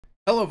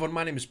Hello everyone,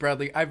 my name is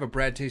Bradley. I have a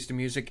Brad taste in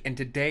music, and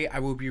today I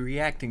will be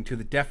reacting to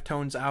the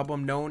Deftones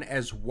album known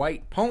as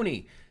White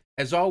Pony.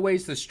 As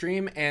always, the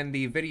stream and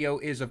the video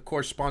is of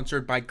course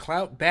sponsored by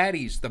Clout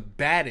Baddies, the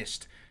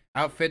baddest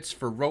outfits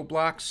for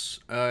Roblox.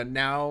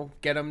 Now,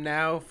 get them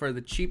now for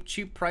the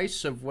cheap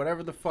price of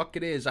whatever the fuck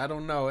it is. I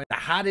don't know. The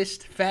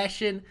hottest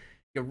fashion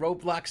your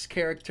Roblox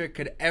character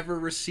could ever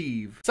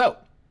receive. So,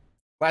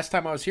 last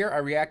time I was here, I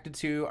reacted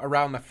to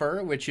Around the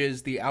Fur, which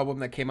is the album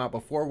that came out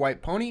before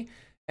White Pony.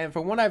 And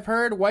from what I've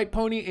heard, White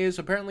Pony is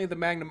apparently the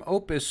magnum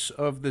opus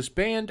of this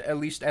band, at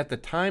least at the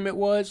time it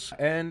was.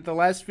 And the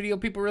last video,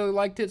 people really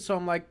liked it, so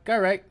I'm like,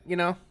 alright, you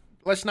know,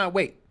 let's not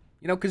wait.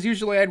 You know, because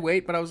usually I'd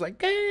wait, but I was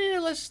like, hey,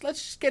 let's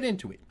just get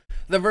into it.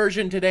 The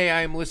version today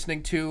I am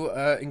listening to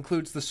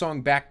includes the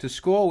song Back to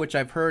School, which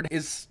I've heard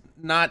is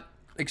not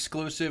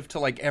exclusive to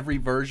like every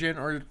version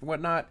or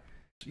whatnot.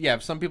 Yeah,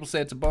 some people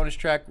say it's a bonus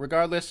track.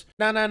 Regardless,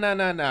 no.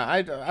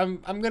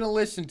 I'm gonna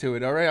listen to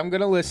it. All right, I'm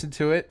gonna listen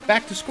to it.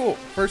 Back to School,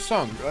 first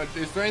song.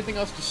 Is there anything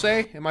else to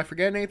say? Am I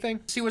forgetting anything?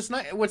 See,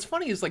 what's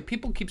funny is like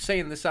people keep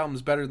saying this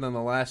album's better than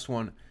the last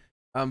one,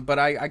 but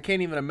I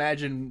can't even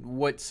imagine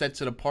what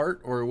sets it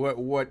apart or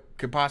what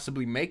could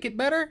possibly make it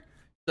better.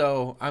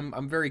 So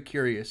I'm very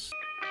curious.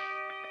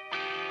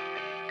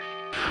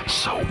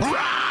 So ride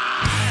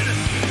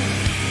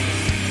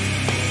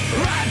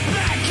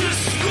back to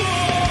school.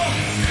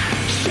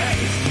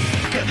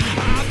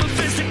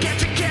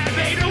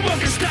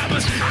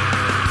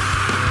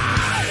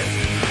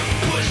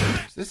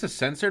 Is this a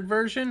censored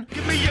version?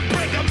 Give me a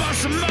break about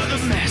some other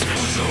mess.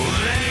 So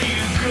there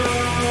you go.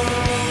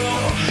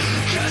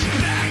 'Cause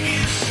back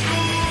in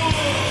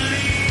school,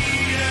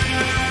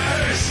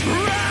 leaders,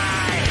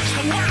 right? So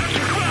why don't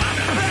you run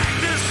back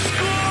to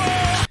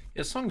school?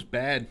 This song's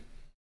bad.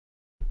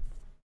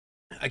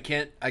 I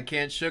can't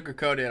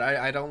sugarcoat it.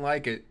 I don't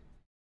like it.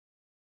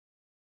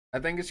 I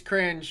think it's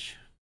cringe.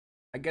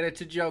 I get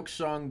it's a joke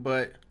song,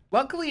 but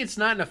luckily it's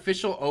not an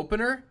official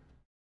opener.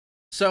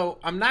 So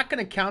I'm not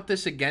going to count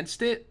this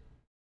against it,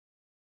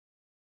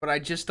 but I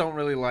just don't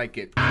really like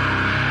it.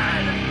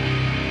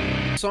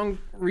 The song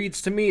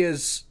reads to me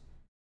as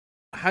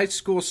high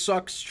school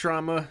sucks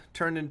trauma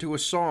turned into a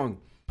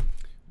song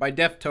by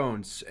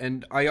Deftones,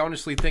 and I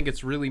honestly think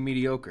it's really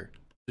mediocre.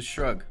 Just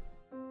shrug.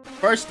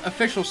 First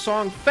official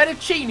song,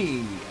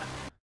 Feiticeira.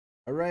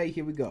 All right,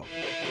 here we go.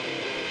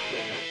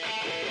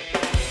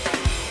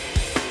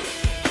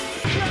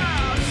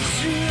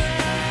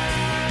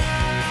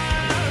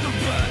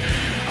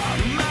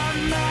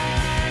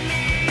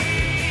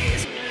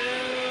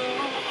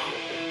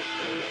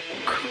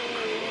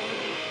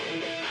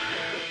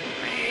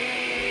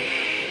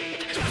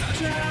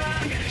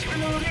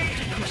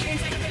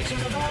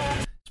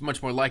 It's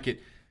much more like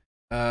it.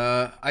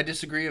 I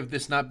disagree of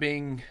this not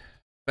being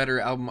better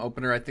album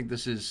opener. I think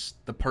this is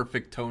the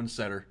perfect tone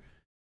setter.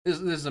 This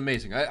is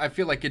amazing. I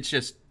feel like it's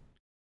just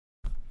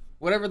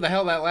whatever the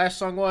hell that last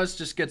song was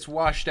just gets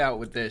washed out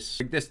with this.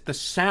 Like the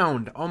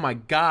sound, oh my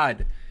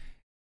god.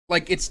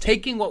 Like it's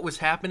taking what was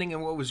happening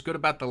and what was good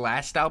about the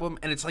last album,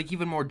 and it's like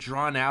even more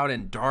drawn out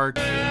and dark.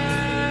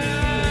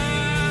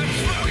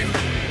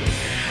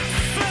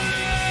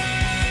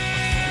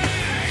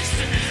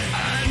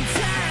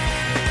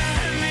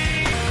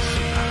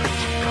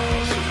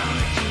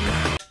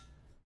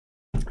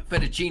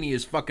 Feiticeira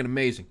is fucking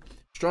amazing.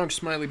 Strong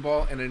smiley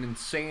ball and an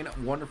insane,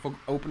 wonderful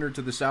opener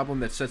to this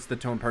album that sets the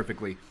tone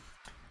perfectly.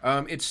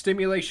 It's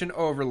stimulation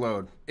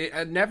overload.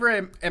 Never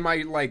am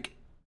I like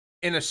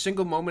in a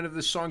single moment of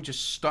this song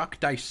just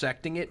stuck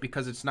dissecting it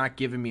because it's not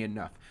giving me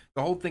enough.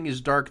 The whole thing is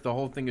dark. The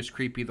whole thing is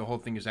creepy. The whole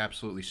thing is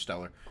absolutely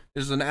stellar.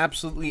 This is an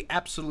absolutely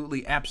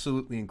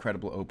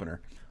incredible opener.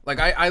 Like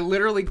I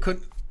literally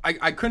couldn't.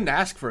 I couldn't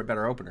ask for a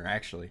better opener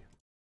actually.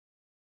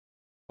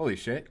 Holy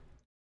shit.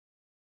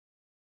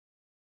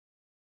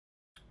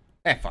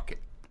 Eh, fuck it.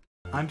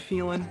 I'm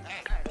feeling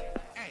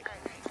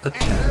Cause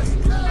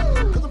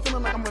I'm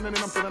feeling like I'm running and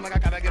I'm feeling like I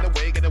gotta get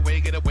away.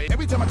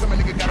 Every time I come a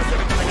nigga gotta say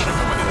it,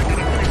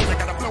 I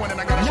gotta flow and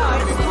I gotta show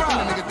anything.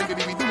 Niggas think it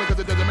be doing cause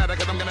it doesn't matter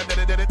cause I'm gonna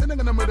then I'm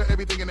gonna murder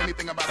everything and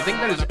anything about it. I think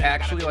that is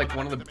actually like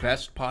one of the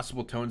best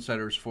possible tone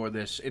setters for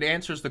this. It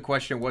answers the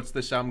question, what's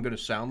this album gonna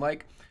sound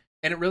like?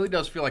 And it really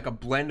does feel like a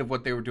blend of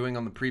what they were doing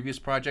on the previous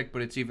project,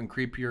 but it's even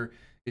creepier.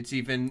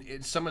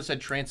 Someone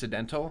said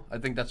transcendental. I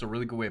think that's a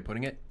really good way of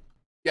putting it.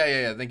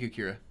 Yeah. Thank you,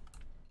 Kira.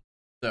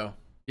 So,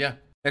 yeah.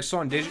 Next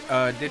song,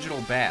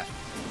 Digital Bath.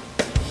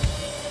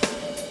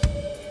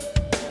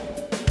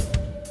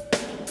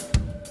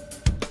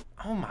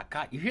 Oh my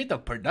god, you hear the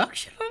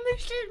production on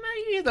this shit, man?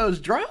 You hear those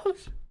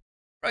drums?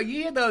 Bro,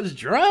 you hear those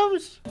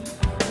drums?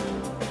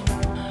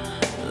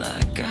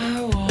 Like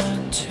I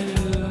want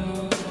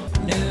to,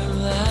 new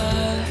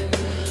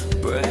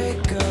life,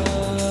 break away.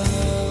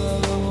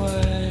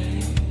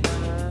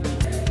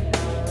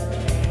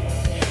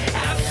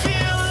 I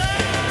feel like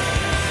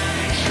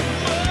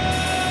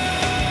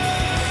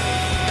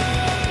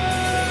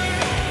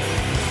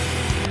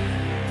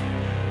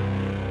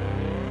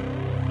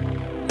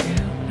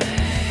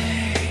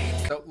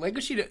So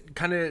Legacy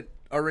kind of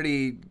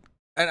already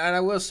And I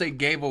will say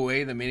gave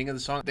away the meaning of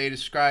the song. They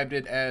described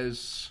it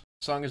as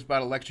a song is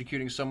about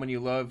electrocuting someone you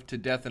love to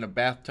death in a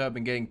bathtub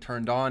and getting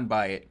turned on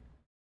by it.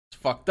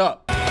 It's fucked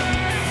up.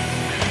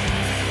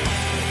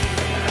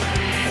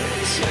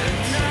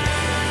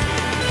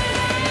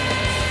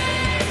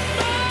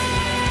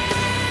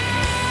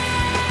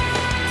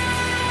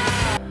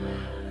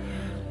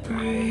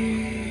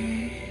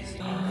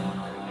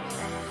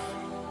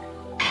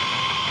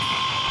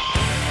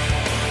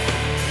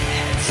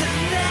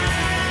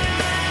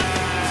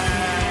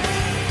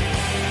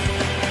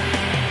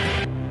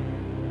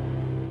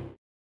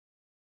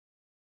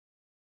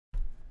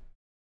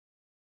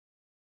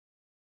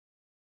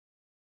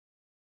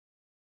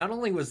 Not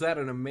only was that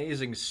an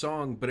amazing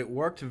song, but it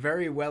worked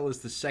very well as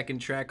the second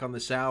track on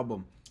this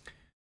album.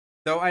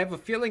 Though I have a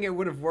feeling it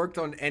would have worked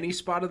on any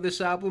spot of this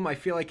album, I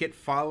feel like it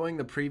following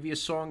the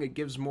previous song, it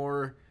gives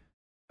more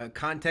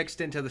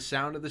context into the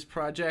sound of this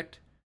project.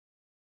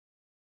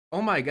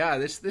 Oh my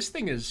god, this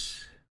thing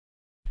is...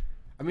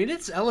 I mean,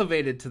 it's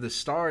elevated to the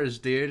stars,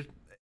 dude.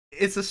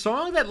 It's a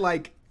song that,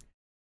 like...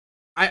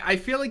 I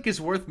feel like is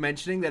worth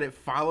mentioning that it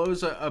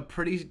follows a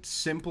pretty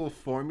simple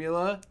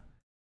formula,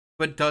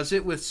 but does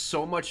it with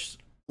so much,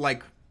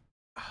 like,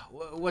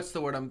 what's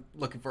the word I'm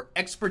looking for?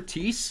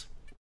 Expertise?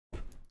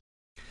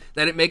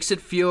 That it makes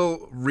it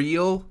feel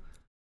real,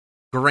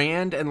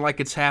 grand, and like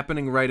it's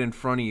happening right in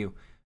front of you.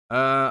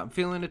 I'm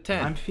feeling a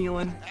 10. I'm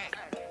feeling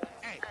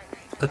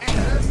a 10.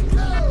 Doesn't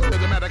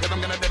matter, cause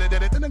I'm gonna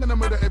did it. Then I'm gonna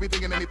murder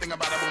everything and anything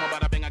about it. Boom,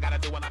 about a bing. I gotta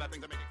do a lot of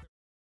things to make it.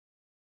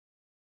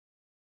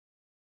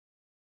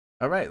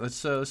 All right,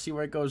 let's see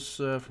where it goes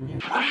from here.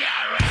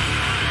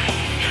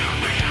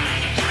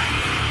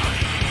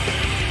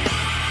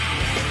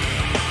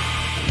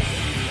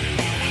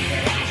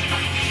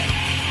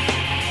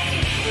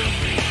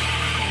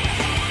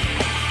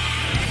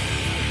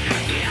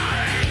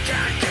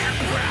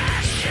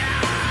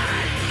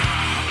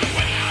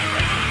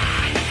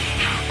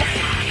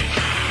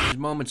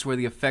 Moments where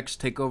the effects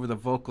take over the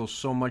vocals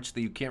so much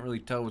that you can't really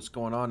tell what's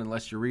going on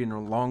unless you're reading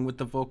along with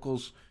the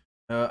vocals.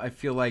 I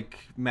feel like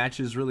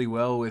matches really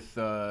well with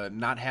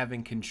not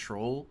having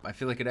control. I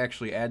feel like it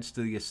actually adds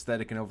to the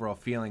aesthetic and overall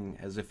feeling,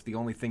 as if the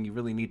only thing you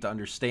really need to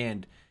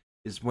understand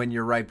is when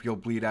you're ripe, you'll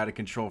bleed out of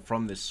control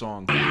from this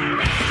song.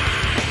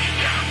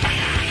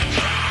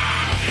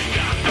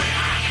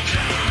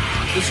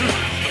 This was...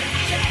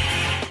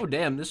 Oh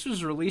damn, this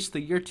was released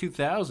the year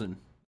 2000.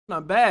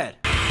 Not bad.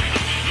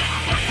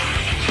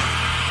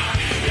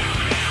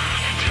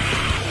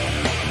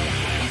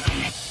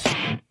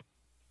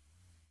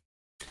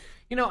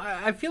 You know,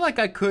 I feel like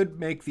I could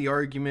make the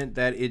argument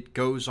that it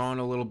goes on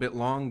a little bit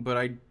long, but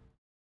I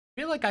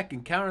feel like I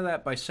can counter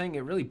that by saying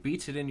it really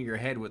beats it into your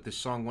head what this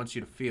song wants you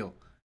to feel.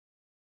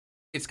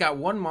 It's got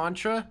one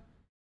mantra,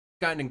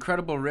 it's got an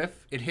incredible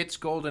riff, it hits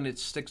gold and it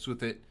sticks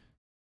with it.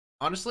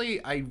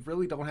 Honestly, I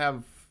really don't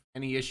have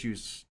any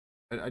issues.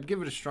 I'd give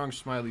it a strong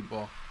smiley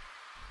ball.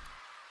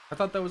 I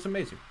thought that was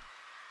amazing.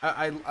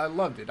 I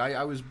loved it.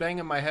 I was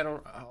banging my head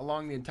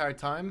along the entire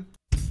time.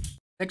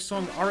 Next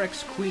song,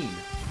 RX Queen.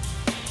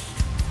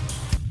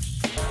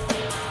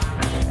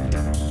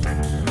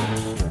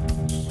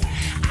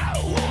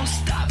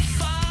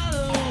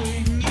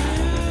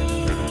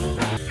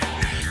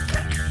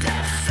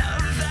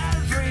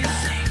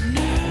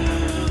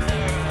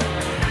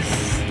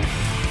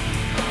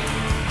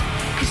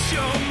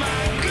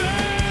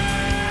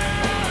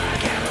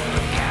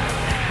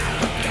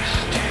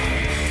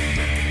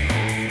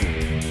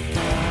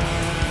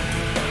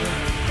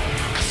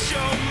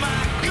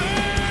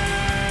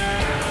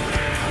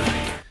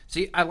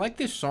 See, I like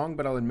this song,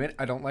 but I'll admit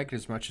I don't like it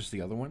as much as the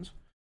other ones.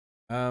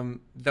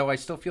 Though I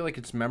still feel like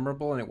it's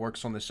memorable and it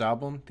works on this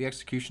album. The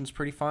execution's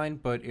pretty fine,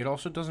 but it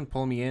also doesn't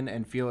pull me in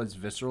and feel as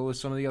visceral as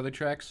some of the other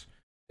tracks.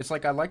 It's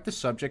like I like the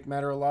subject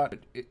matter a lot.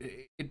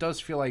 It does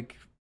feel like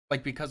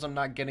because I'm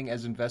not getting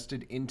as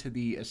invested into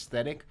the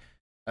aesthetic,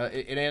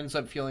 it ends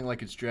up feeling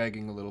like it's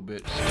dragging a little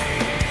bit.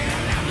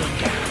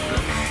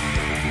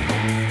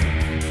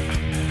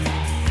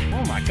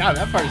 Oh my god,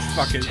 that part is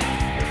fucking...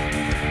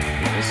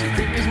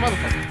 This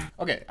motherfucker.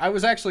 Okay, I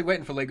was actually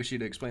waiting for Legoshi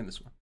to explain this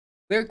one.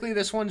 Lyrically,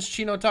 this one's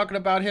Chino talking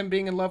about him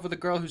being in love with a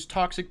girl who's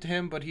toxic to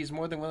him, but he's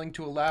more than willing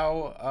to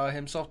allow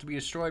himself to be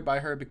destroyed by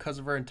her because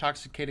of her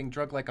intoxicating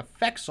drug-like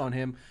effects on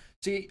him.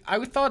 See,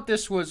 I thought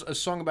this was a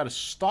song about a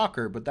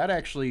stalker, but that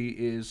actually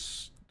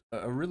is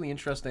a really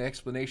interesting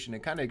explanation.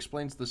 It kind of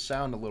explains the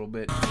sound a little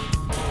bit.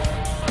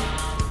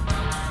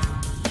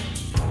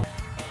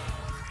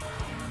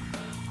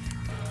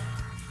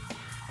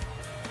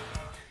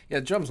 Yeah,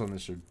 the drums on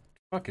this are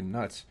fucking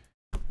nuts.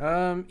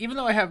 Even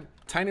though I have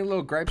tiny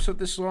little gripes with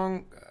this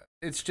song,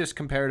 it's just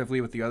comparatively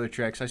with the other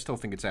tracks, I still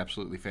think it's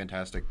absolutely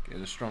fantastic.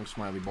 It's a strong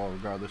smiley ball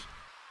regardless.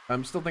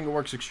 Still think it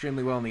works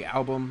extremely well on the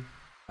album.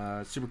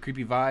 Super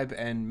creepy vibe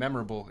and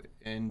memorable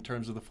in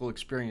terms of the full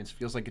experience.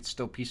 Feels like it's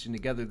still piecing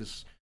together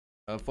this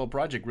full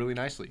project really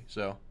nicely.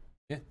 So,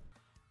 yeah.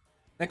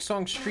 Next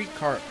song, Street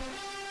Carp.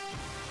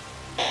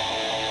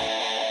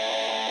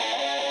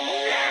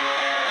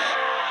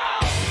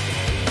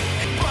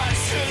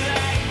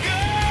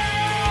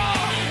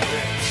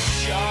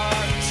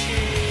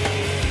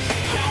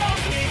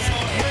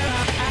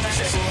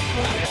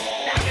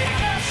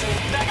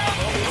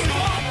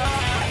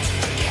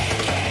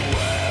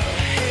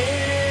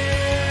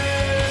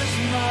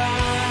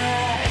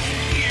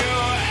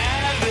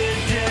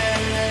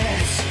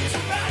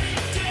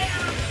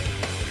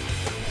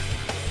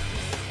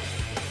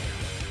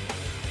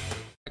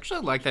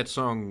 actually like that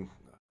song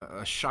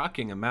a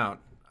shocking amount.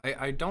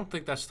 I don't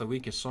think that's the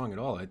weakest song at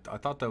all. I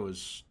thought that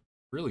was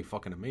really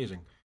fucking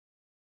amazing.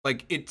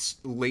 Like, it's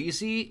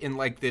lazy in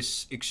like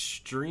this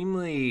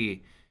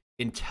extremely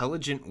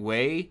intelligent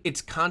way.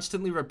 It's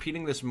constantly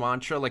repeating this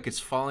mantra like it's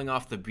falling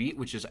off the beat,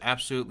 which is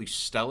absolutely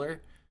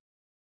stellar.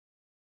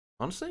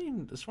 Honestly,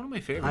 it's one of my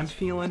favorites. I'm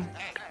feeling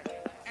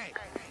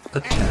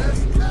Make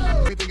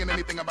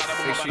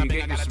Make sure you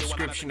get your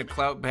subscription to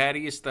Clout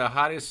Baddies, the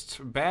hottest,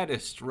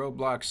 baddest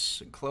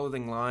Roblox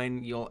clothing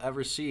line you'll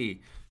ever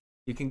see.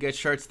 You can get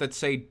shirts that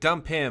say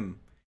 "Dump Him."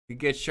 You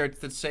get shirts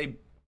that say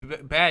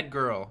 "Bad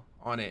Girl"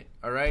 on it.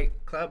 All right,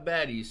 Clout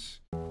Baddies.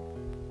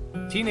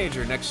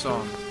 Teenager, next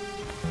song.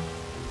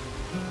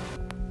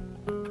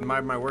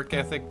 Admire my work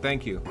ethic.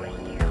 Thank you.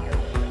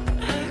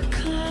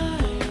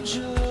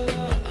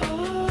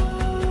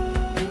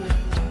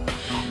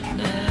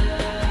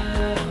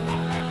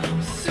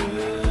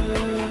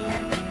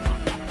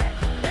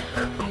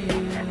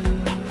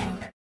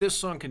 This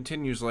song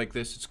continues like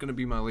this. It's going to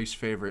be my least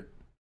favorite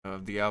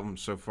of the album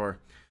so far.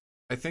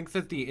 I think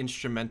that the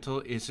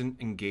instrumental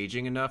isn't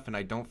engaging enough, and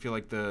I don't feel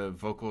like the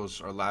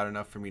vocals are loud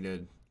enough for me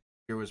to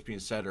hear what's being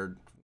said, or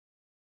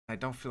I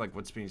don't feel like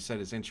what's being said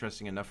is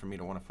interesting enough for me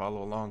to want to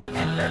follow along.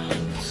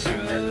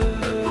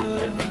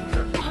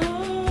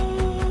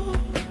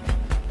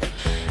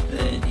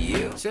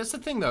 See, that's the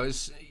thing, though,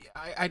 is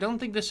I don't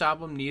think this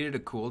album needed a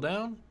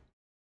cooldown.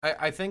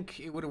 I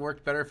think it would have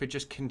worked better if it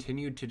just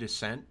continued to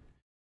descend.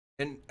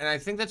 And I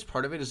think that's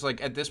part of it, is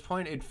like at this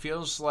point it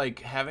feels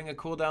like having a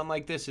cooldown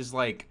like this is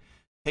like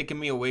taking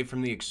me away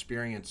from the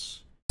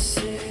experience.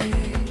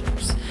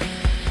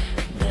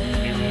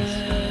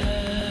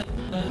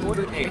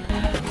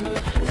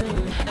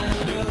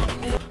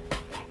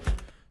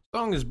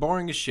 Song is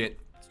boring as shit.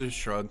 It's a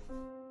shrug.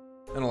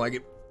 I don't like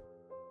it.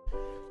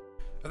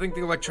 I think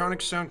the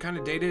electronics sound kind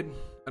of dated.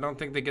 I don't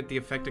think they get the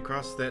effect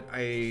across that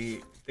I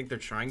think they're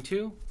trying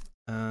to.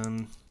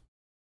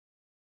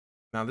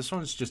 Now this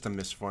one's just a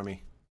miss for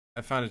me.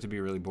 I found it to be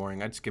really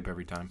boring. I'd skip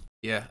every time.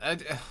 Yeah,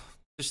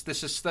 just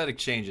this aesthetic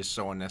change is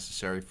so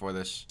unnecessary for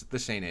this.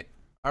 This ain't it.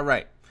 All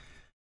right.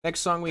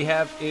 Next song we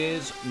have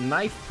is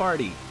Knife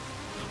Party.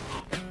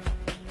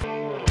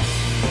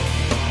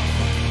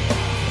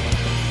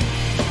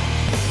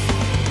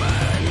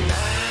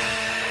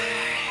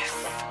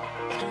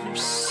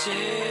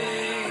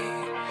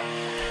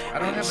 I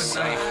don't have a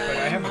knife, but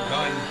I have a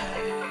gun.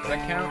 Does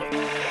that count?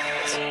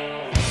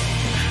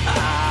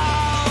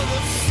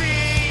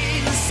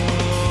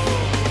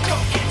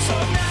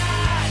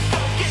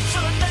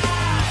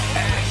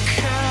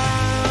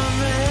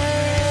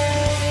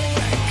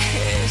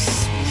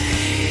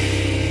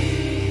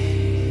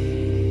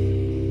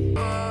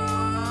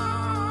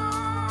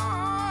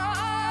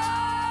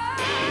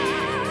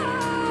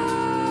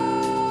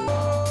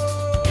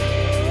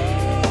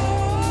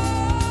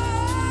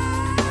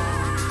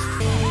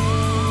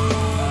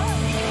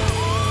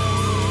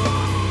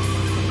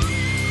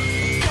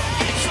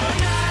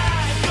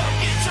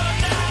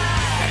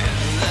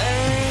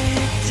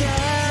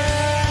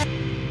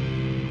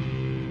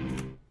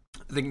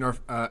 I think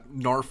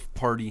Narf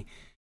Party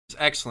is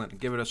excellent.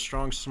 Give it a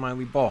strong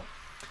smiley ball.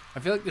 I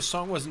feel like this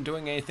song wasn't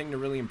doing anything to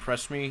really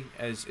impress me,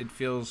 as it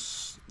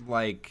feels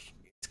like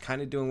it's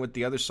kind of doing what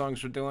the other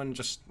songs were doing,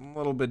 just a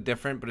little bit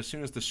different. But as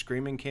soon as the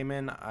screaming came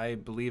in, I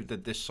believe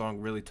that this song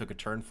really took a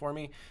turn for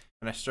me,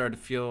 and I started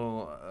to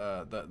feel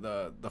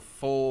the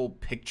full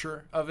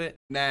picture of it.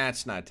 Nah,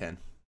 it's not 10.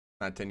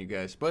 Not 10, you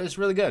guys. But it's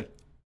really good.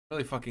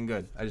 Really fucking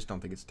good. I just don't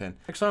think it's 10.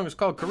 Next song is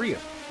called Korea.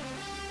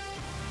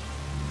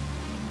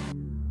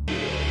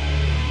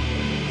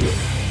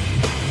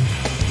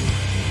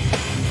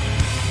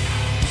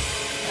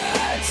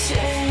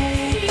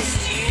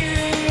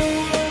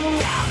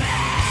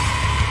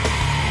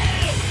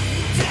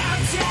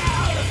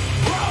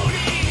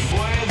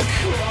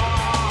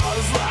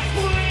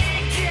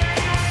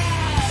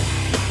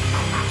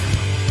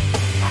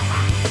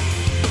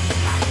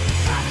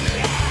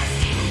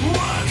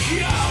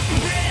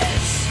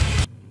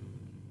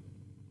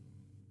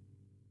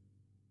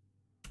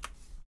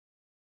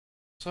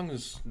 The song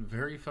is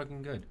very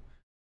fucking good.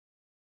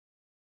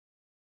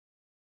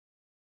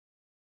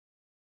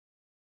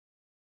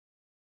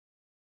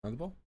 Smiley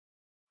ball?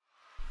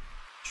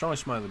 Strong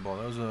smiley ball.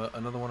 That was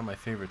another one of my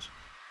favorites.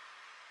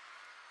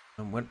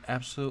 And went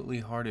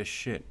absolutely hard as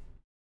shit.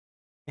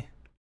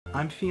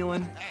 I'm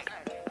feeling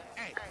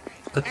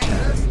Cause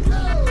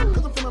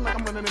I'm feeling like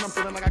I'm running and I'm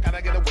feeling like I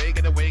gotta get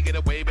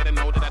away, better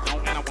know that I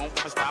don't and I won't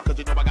ever stop, cause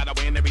you know I gotta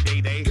win every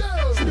day. So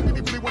if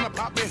you really wanna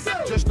pop me,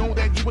 just know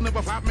that you will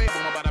never pop me.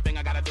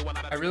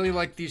 I really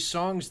like these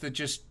songs that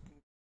just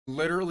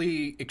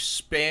literally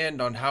expand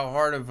on how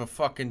hard of a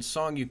fucking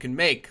song you can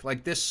make.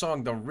 Like this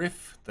song, the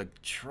riff, the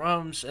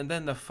drums, and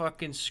then the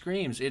fucking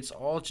screams. It's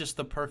all just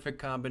the perfect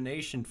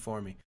combination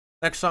for me.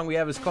 Next song we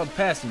have is called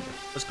Passenger.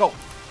 Let's go.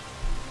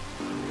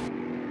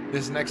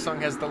 This next song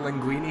has the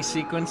Linguini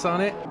sequence on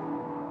it.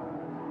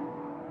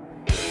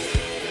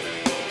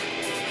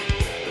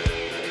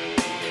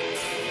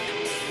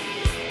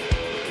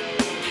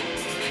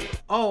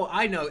 Oh,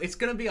 I know. It's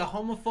gonna be a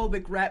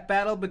homophobic rap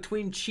battle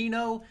between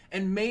Chino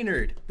and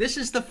Maynard. This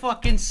is the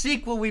fucking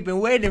sequel we've been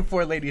waiting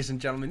for, ladies and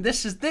gentlemen.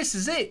 This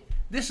is it.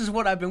 This is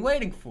what I've been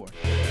waiting for.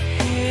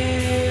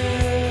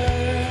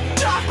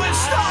 Chocolate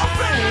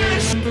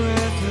starfish!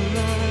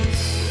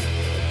 Breathless,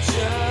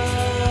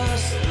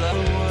 just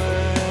like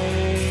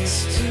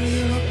waves to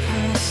your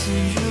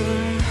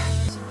passenger.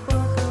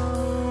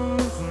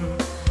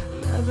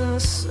 Leather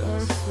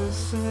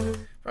surface.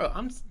 Bro,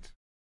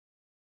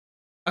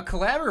 a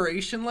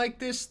collaboration like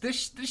this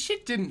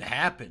shit didn't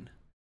happen.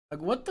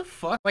 Like, what the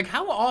fuck? Like,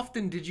 how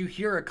often did you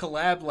hear a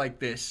collab like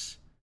this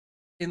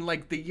in,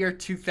 like, the year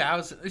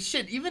 2000?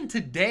 Shit, even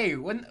today,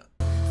 when...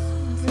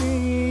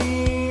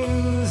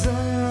 Things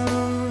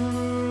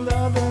and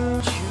other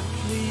you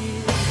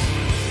please.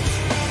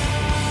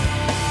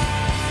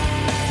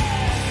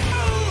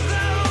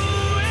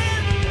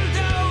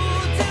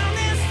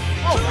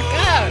 Oh my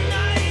god!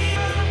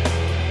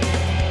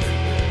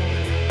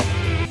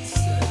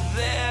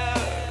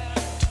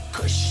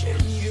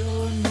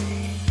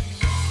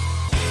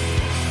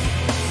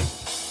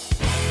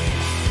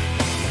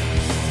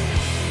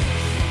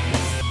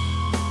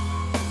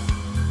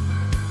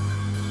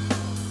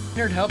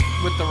 Maynard helped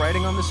with the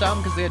writing on this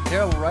album because they had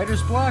terrible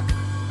writer's block.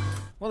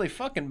 Well, they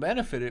fucking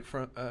benefited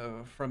from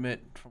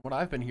it, from what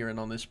I've been hearing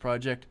on this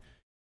project.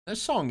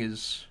 This song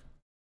is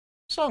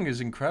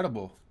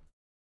incredible.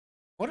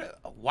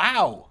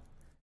 Wow,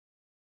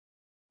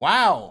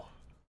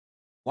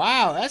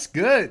 that's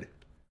good.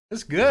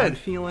 That's good. I'm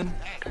feeling.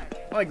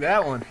 I like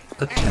that one.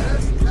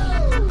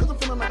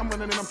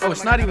 Oh,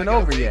 it's not even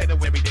over yet.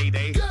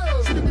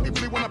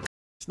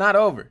 It's not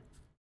over.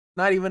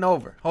 Not even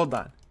over. Hold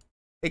on.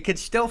 It could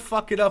still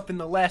fuck it up in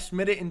the last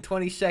minute and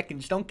 20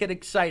 seconds. Don't get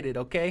excited,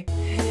 okay?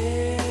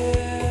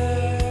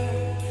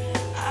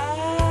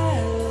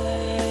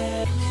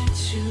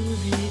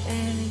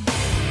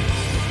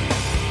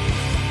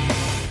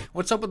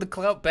 What's up with the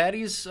Clout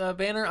Baddies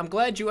banner? I'm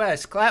glad you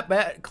asked. Clout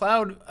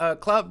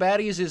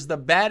Baddies is the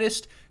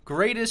baddest,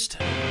 greatest...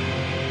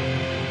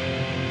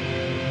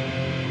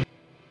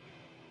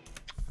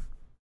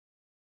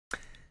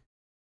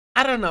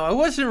 I don't know. I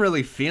wasn't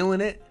really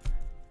feeling it.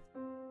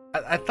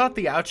 I thought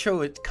the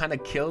outro, it kind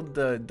of killed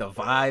the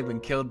vibe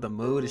and killed the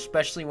mood,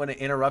 especially when it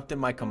interrupted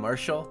my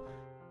commercial.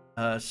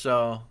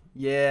 So,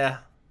 yeah.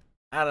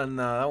 I don't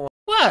know.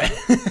 What?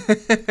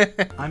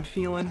 I'm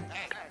feeling.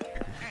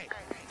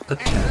 Yeah,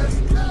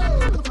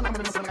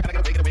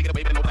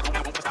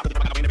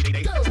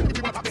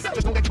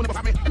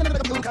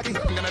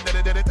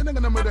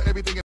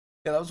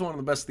 that was one of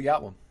the best of the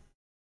album.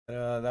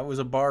 That was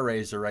a bar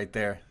raiser right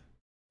there.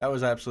 That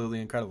was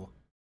absolutely incredible.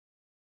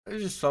 It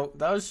was just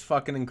that was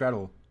fucking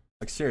incredible.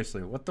 Like,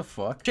 seriously, what the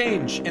fuck?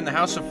 Change in the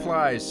House of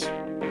Flies.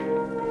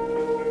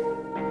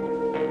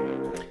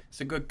 It's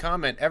a good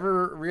comment.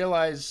 Ever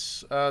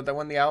realize that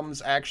when the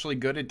album's actually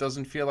good, it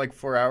doesn't feel like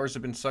 4 hours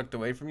have been sucked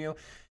away from you?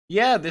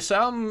 Yeah, this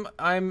album,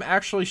 I'm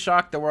actually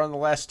shocked that we're on the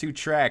last 2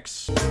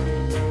 tracks.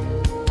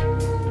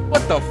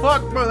 What the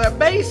fuck, bro? That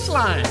bass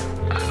line!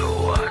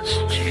 I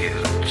watched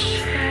you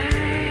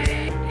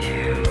change,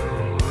 you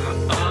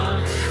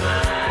on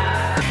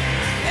fire.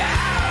 I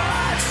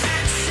watched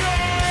it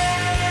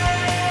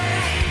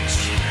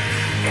change.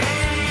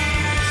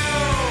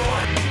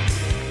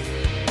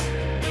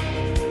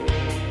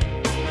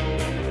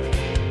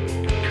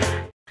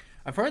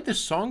 I've heard this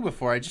song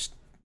before. It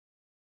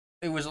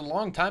was a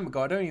long time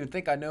ago. I don't even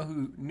think I knew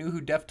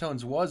who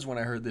Deftones was when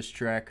I heard this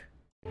track.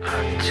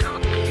 I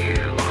took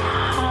you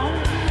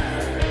home.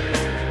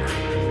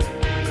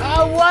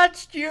 I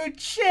watched you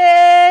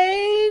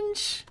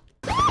change.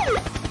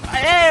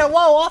 Hey,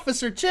 whoa,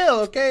 officer,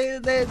 chill, okay?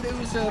 There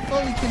was a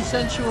fully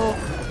consensual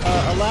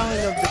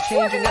allowing of the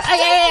changing.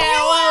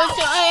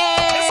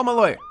 Call my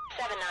lawyer.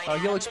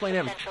 He'll explain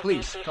everything.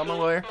 Please, call my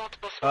lawyer.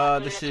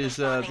 This is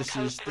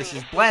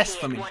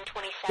blasphemy.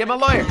 Get my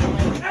lawyer.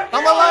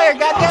 Call my lawyer.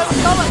 Goddamn,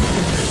 call my.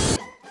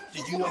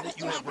 Did you know that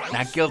you have rights?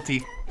 Not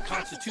guilty. The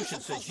Constitution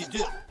says you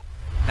do.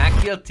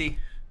 Not guilty.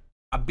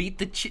 I beat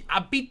the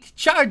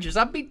charges.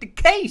 I beat the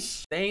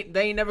case. They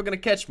ain't never gonna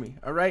catch me.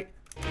 All right.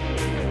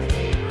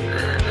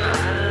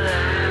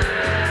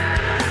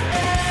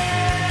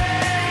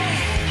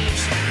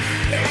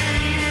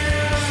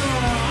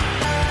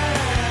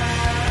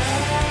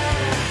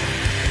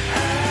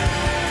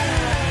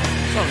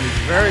 Song is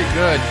very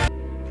good.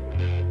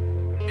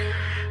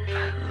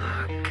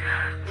 Look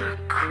at the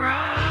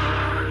cross.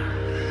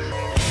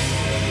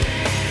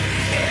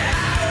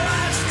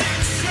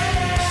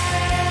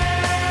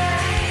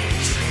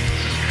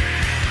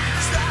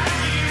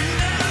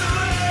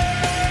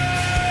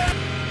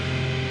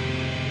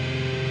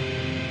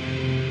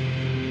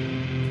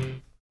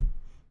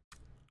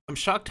 I'm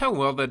shocked how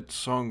well that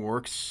song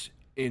works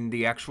in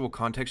the actual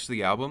context of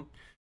the album.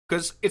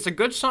 Because it's a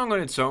good song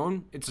on its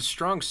own. It's a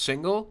strong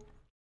single.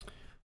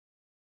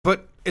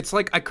 But it's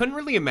like, I couldn't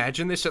really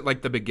imagine this at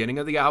like the beginning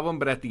of the album,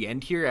 but at the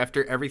end here,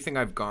 after everything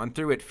I've gone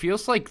through, it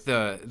feels like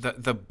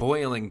the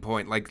boiling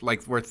point, like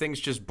where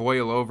things just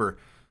boil over.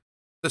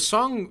 The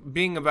song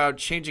being about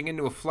changing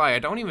into a fly, I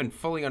don't even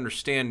fully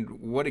understand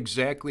what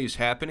exactly is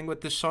happening with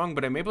this song,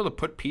 but I'm able to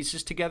put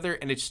pieces together,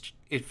 and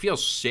it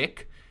feels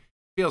sick,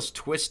 feels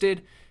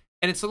twisted,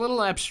 and it's a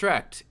little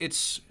abstract.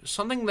 It's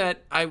something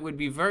that I would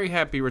be very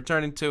happy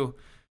returning to.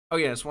 Oh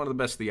yeah, it's one of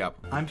the best of the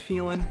album. I'm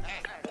feeling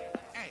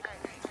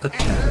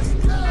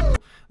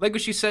Like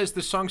what she says,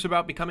 the song's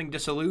about becoming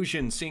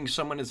disillusioned, seeing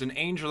someone as an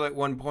angel at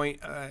one point,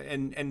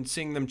 and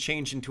seeing them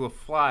change into a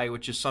fly,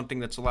 which is something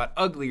that's a lot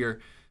uglier,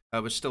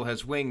 but still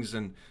has wings.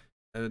 And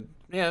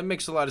yeah, it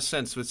makes a lot of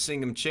sense with seeing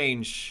them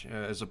change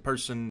as a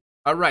person.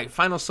 All right,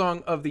 final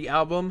song of the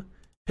album,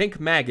 Pink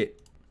Maggit.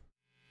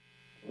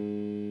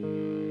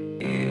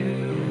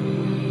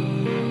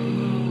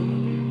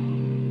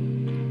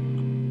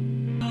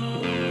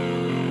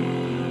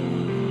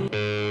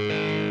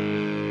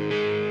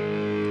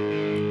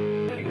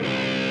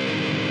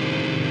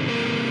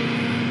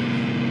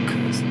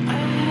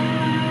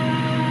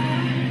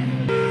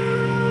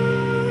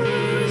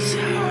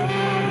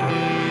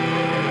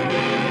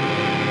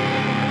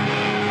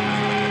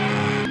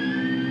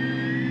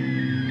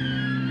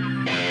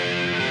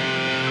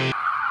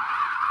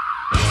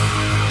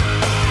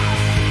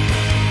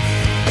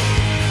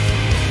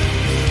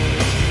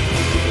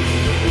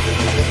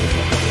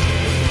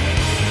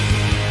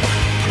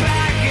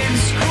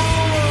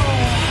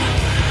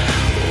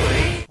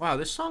 Wow,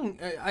 this song,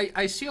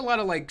 I see a lot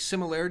of like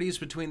similarities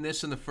between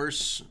this and the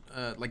first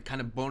like kind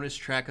of bonus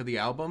track of the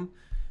album.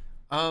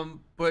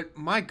 But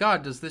my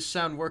God, does this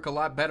sound work a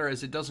lot better,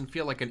 as it doesn't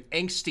feel like an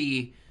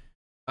angsty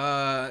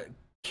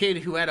kid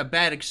who had a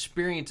bad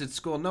experience at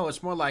school. No,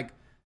 it's more like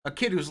a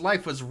kid whose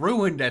life was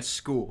ruined at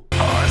school.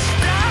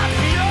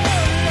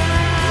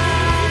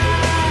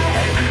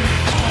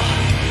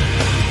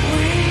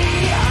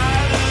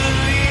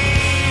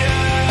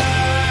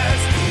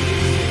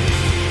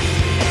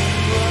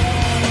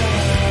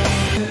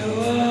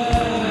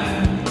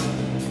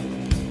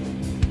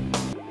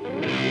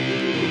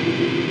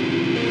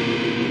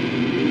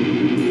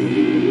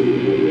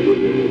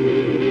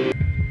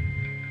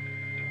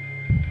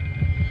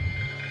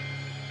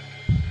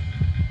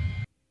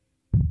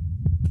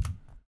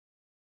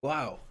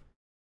 Wow.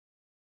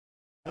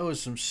 That was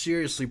some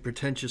seriously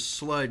pretentious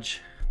sludge.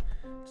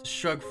 It's a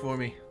shrug for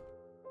me.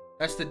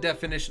 That's the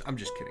definition. I'm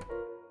just kidding.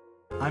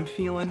 I'm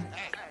feeling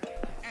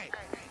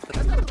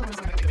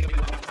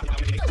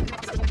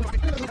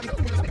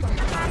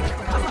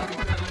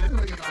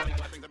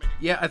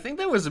Yeah, I think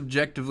that was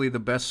objectively the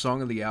best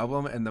song of the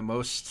album and the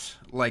most,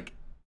 like,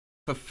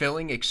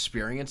 fulfilling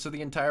experience of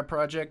the entire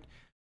project.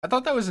 I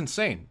thought that was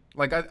insane.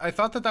 Like, I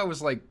thought that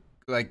was,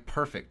 like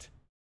perfect.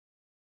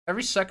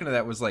 Every second of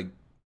that was, like,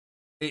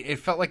 it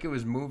felt like it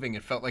was moving.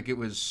 It felt like it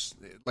was,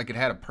 like it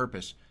had a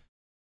purpose.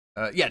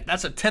 Yeah,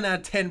 that's a 10 out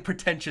of 10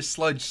 pretentious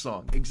sludge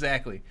song.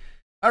 Exactly.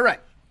 All right.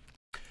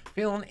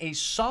 Feeling a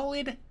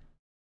solid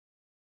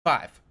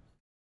 5.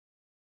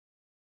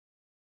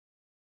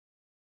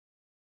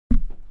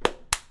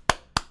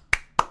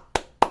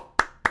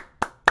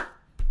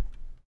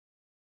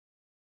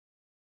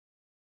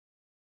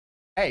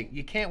 Hey,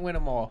 you can't win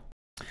them all.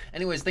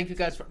 Anyways, thank you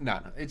guys for... No,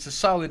 it's a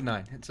solid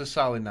 9. It's a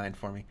solid 9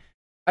 for me.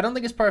 I don't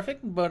think it's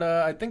perfect, but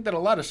I think that a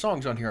lot of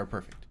songs on here are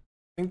perfect.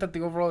 I think that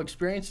the overall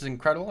experience is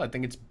incredible. I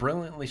think it's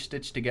brilliantly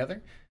stitched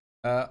together.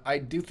 I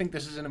do think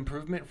this is an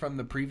improvement from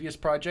the previous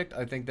project.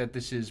 I think that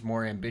this is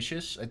more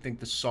ambitious. I think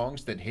the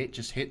songs that hit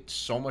just hit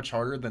so much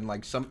harder than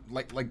like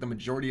the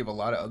majority of a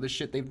lot of other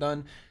shit they've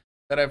done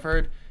that I've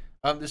heard.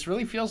 This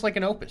really feels like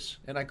an opus,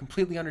 and I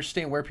completely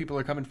understand where people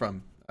are coming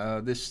from.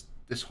 This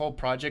whole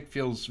project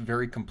feels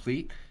very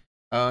complete.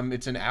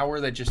 It's an hour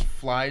that just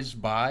flies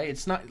by.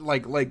 It's not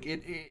like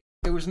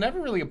there was never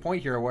really a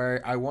point here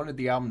where I wanted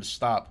the album to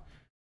stop.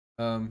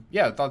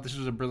 Yeah, I thought this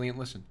was a brilliant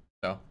listen.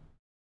 So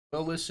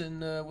we'll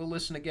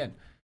listen again.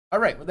 All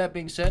right, with that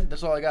being said,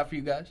 that's all I got for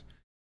you guys.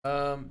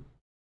 I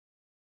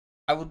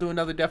will do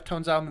another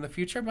Deftones album in the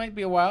future. It might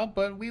be a while,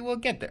 but we will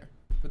get there.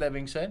 With that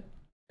being said,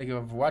 thank you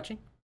all for watching.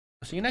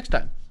 I'll see you next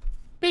time.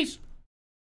 Peace.